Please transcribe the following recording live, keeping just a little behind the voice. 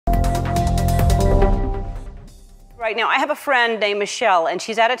right, now I have a friend named Michelle, and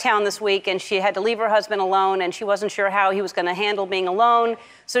she's out of town this week, and she had to leave her husband alone, and she wasn't sure how he was going to handle being alone.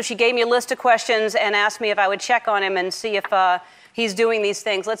 So she gave me a list of questions and asked me if I would check on him and see if he's doing these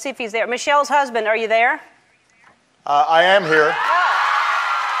things. Let's see if he's there. Michelle's husband, are you there? I am here.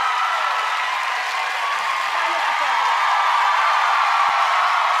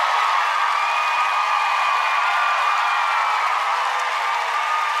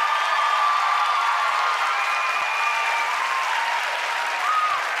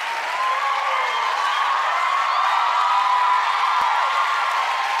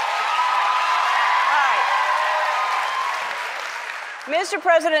 Mr.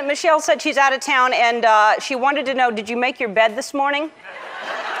 President, Michelle said she's out of town, and she wanted to know, did you make your bed this morning?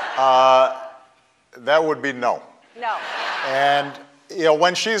 That would be no. No. And, you know,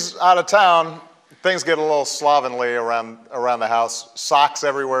 when she's out of town, things get a little slovenly around the house. Socks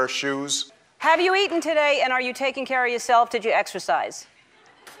everywhere, shoes. Have you eaten today, and are you taking care of yourself? Did you exercise?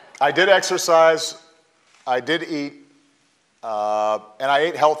 I did exercise. I did eat. And I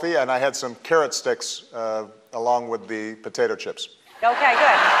ate healthy, and I had some carrot sticks along with the potato chips. Okay,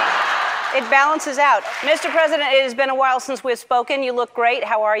 good. It balances out. Mr. President, it has been a while since we've spoken. You look great.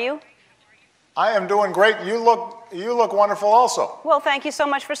 How are you? I am doing great. You look wonderful also. Well, thank you so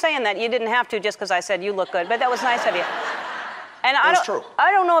much for saying that. You didn't have to just because I said you look good, but that was nice of you. And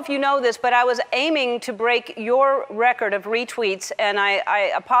I don't know if you know this, but I was aiming to break your record of retweets, and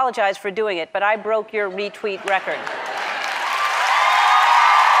I apologize for doing it, but I broke your retweet record.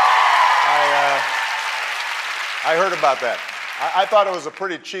 I heard about that. I thought it was a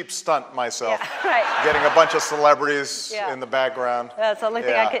pretty cheap stunt myself. Yeah, right. Getting a bunch of celebrities in the background. That's the only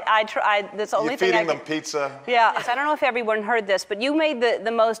thing I tried. That's the only thing feeding them pizza. Yeah. I don't know if everyone heard this, but you made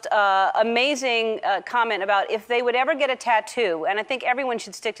the most amazing comment about if they would ever get a tattoo, and I think everyone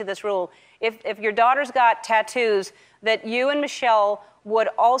should stick to this rule. If your daughter's got tattoos, that you and Michelle would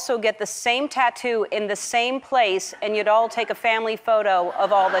also get the same tattoo in the same place, and you'd all take a family photo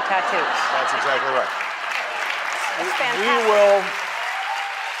of all the tattoos. That's exactly right.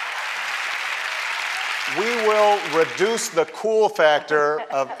 We will reduce the cool factor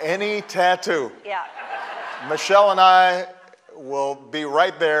of any tattoo. Yeah. Michelle and I will be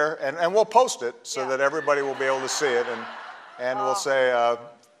right there, and we'll post it so that everybody will be able to see it, and we'll say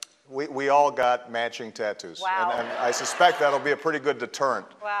we all got matching tattoos. Wow. And I suspect that'll be a pretty good deterrent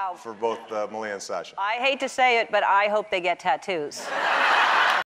for both Malia and Sasha. I hate to say it, but I hope they get tattoos.